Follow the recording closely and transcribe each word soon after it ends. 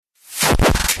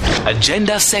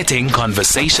Agenda-setting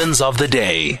conversations of the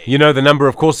day. You know the number,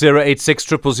 of course, 086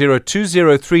 000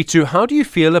 2032. How do you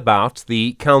feel about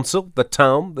the council, the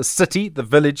town, the city, the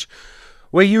village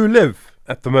where you live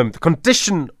at the moment, the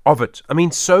condition of it? I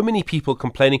mean, so many people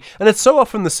complaining, and it's so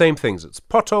often the same things. It's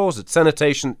potholes, it's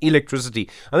sanitation, electricity.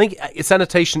 I think it's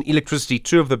sanitation, electricity,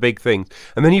 two of the big things.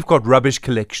 And then you've got rubbish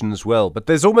collection as well. But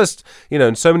there's almost,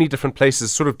 in so many different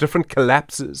places, sort of different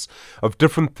collapses of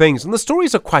different things. And the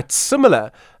stories are quite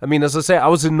similar. I mean, as I say, I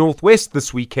was in Northwest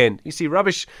this weekend. You see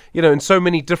rubbish, in so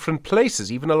many different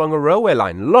places, even along a railway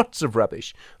line. Lots of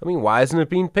rubbish. I mean, why hasn't it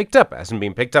been picked up? It hasn't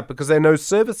been picked up because there are no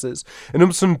services. In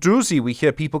Msunduzi, we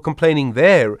hear people complaining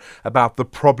there about the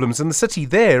problems, and the city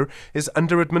there is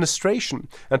under administration.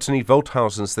 Anthony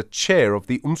Waldhausen is the chair of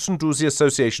the Msunduzi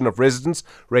Association of Residents,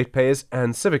 Ratepayers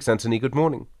and Civics. Anthony, good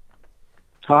morning.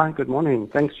 Hi, good morning.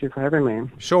 Thanks you for having me.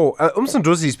 Sure.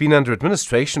 Msunduzi has been under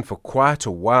administration for quite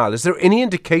a while. Is there any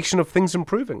indication of things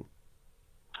improving?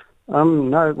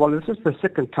 No. Well, this is the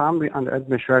second time we're under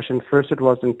administration. First it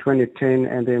was in 2010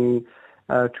 and then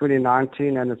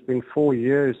 2019, and it's been 4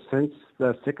 years since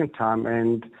the second time,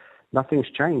 and nothing's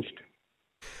changed.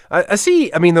 I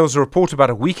see. I mean, there was a report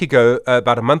about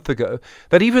a month ago,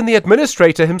 that even the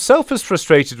administrator himself is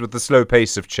frustrated with the slow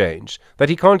pace of change, that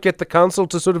he can't get the council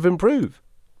to sort of improve.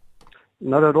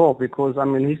 Not at all, because,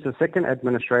 he's the second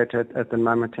administrator at the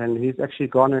moment, and he's actually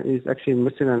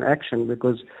missing in action,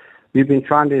 because we've been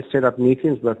trying to set up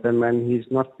meetings with him, and he's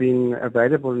not been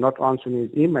available, not answering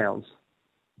his emails.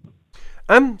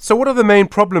 So what are the main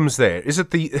problems there? Is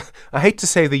it I hate to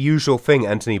say the usual thing,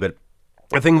 Anthony, but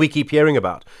the thing we keep hearing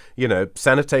about,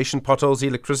 sanitation, potholes,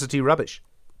 electricity, rubbish?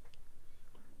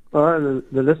 Well,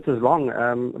 the list is long.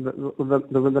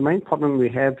 The main problem we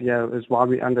have here is why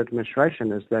we're under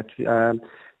administration is that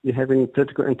you're having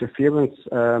political interference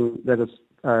that is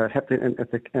happening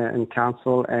in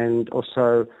council, and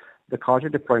also the culture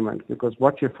deployment, because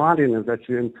what you're finding is that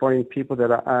you're employing people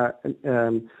that are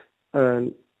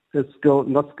skilled,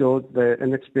 not skilled, they're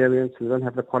inexperienced, they don't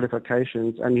have the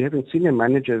qualifications, and you're having senior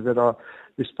managers that are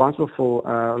responsible for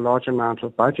a large amount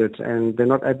of budget, and they're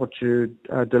not able to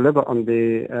deliver on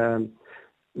the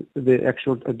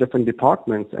actual different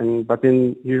departments. But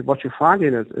then what you're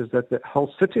finding is that the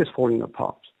whole city is falling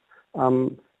apart.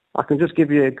 I can just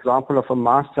give you an example of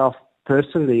myself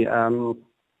personally.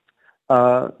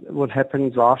 What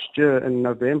happened last year in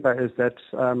November is that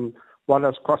while I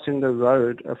was crossing the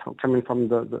road coming from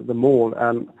the mall,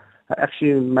 I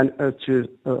actually managed to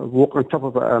walk on top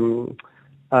of a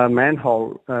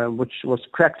manhole which was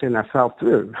cracked, and I fell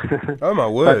through. Oh, my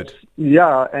word.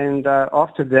 And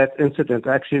after that incident,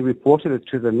 I actually reported it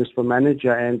to the municipal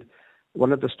manager, and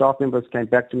one of the staff members came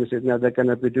back to me and said, no, they're going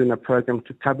to be doing a program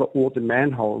to cover all the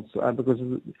manholes, because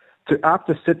throughout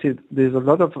the city, there's a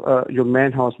lot of your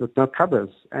manholes with no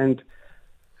covers. And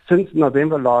since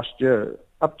November last year,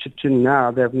 up to now,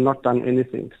 they have not done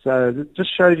anything. So it just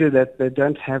shows you that they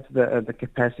don't have the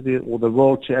capacity or the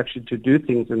will to do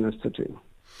things in the city.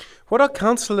 What are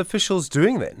council officials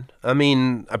doing then? I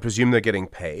mean, I presume they're getting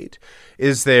paid.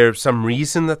 Is there some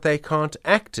reason that they can't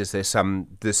act? Is there some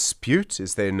dispute?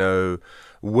 Is there no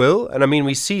will? And I mean,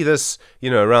 we see this,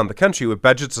 around the country where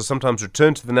budgets are sometimes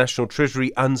returned to the National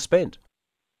Treasury unspent.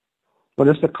 Well,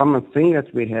 that's the common thing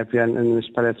that we have here in the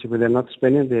municipality, where they're not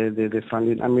spending their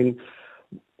funding.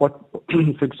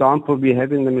 For example, we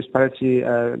have in the municipality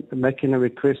making a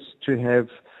request to have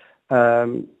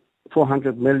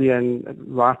 400 million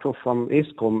write-off from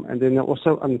Eskom, and then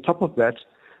also on top of that,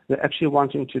 they're actually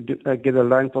wanting to get a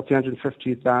loan for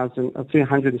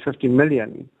 350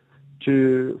 million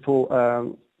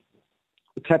for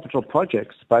capital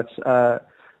projects. But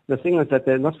the thing is that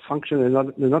they're not functioning,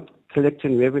 they're not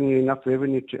collecting enough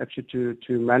revenue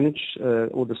to manage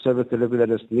all the service delivery that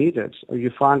is needed.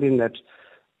 You're finding that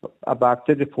about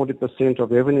 30-40% of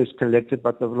revenue is collected,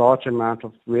 but the large amount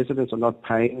of residents are not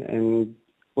paying, and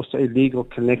also illegal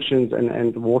connections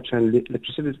and water and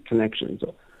electricity connections,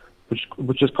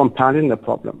 which is compounding the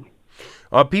problem.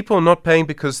 Are people not paying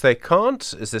because they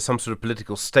can't? Is there some sort of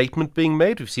political statement being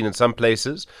made? We've seen in some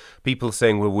places people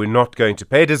saying, well, we're not going to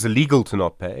pay. It is illegal to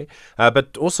not pay.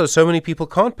 But also so many people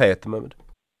can't pay at the moment.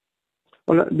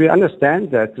 Well, we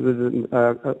understand that,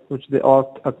 which there are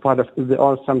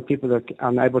some people that are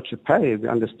unable to pay. We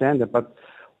understand that, but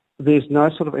there's no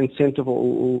sort of incentive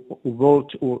or will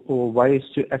or ways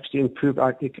to actually improve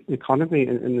our economy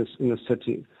in the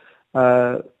city.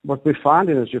 What we're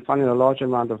finding is you're finding a large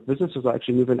amount of businesses are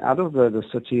actually moving out of the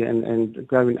city and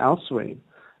going elsewhere,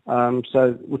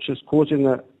 which is causing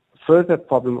a further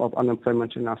problem of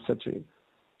unemployment in our city.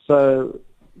 So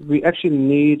we actually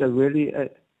need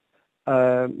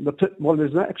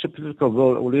there's no actual political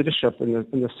will or leadership in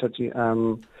the city.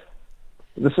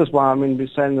 This is why, we're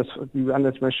saying this, we were under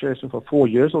administration for 4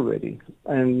 years already,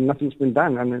 and nothing's been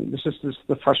done. This is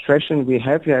the frustration we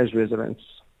have here as residents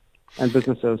and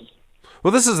businesses.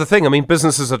 Well, this is the thing.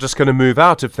 Businesses are just going to move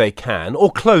out if they can, or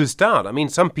close down.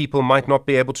 Some people might not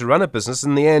be able to run a business.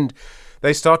 In the end,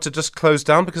 they start to just close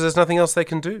down because there's nothing else they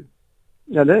can do.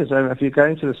 Yeah, there is. If you go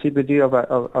into the CBD of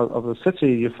the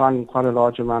city, you find quite a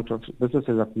large amount of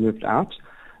businesses have moved out,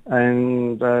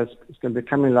 and it's going to be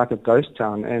becoming like a ghost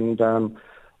town. And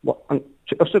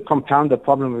to also compound the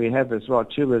problem we have as well,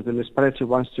 too, is the municipality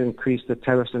wants to increase the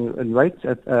tariffs and rates,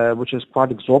 which is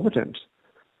quite exorbitant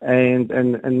and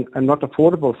not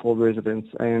affordable for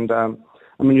residents. And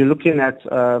you're looking at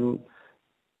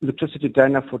electricity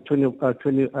going up for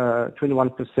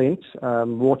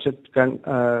 21%, water going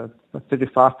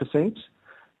 35%,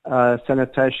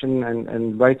 sanitation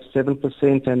and rates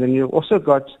 7%, and then you've also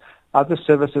got other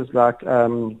services like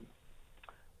to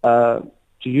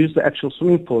use the actual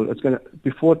swimming pool. It's going to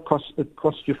before it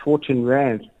cost you 14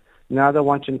 rand. Now they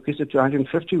want to increase it to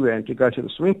 150 rand to go to the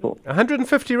swimming pool.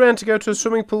 150 rand to go to a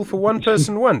swimming pool for one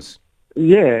person once.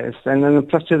 Yes, and then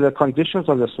plus the conditions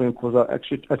of the swimming pools are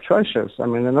actually atrocious. They're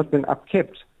not been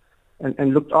upkept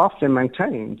and looked after and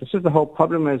maintained. This is the whole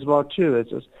problem as well too.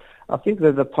 I think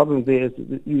that the problem there is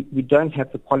that we don't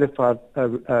have the qualified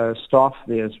staff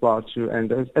there as well too.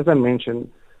 And as I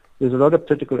mentioned, there's a lot of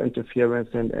political interference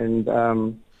and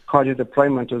cardio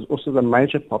deployment is also the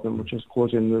major problem, which is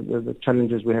causing the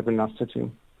challenges we have in our city.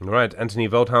 Right, Anthony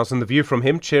Waldhausen, the view from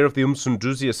him, Chair of the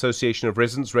Msunduzi Association of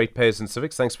Residents, Ratepayers and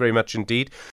Civics. Thanks very much indeed.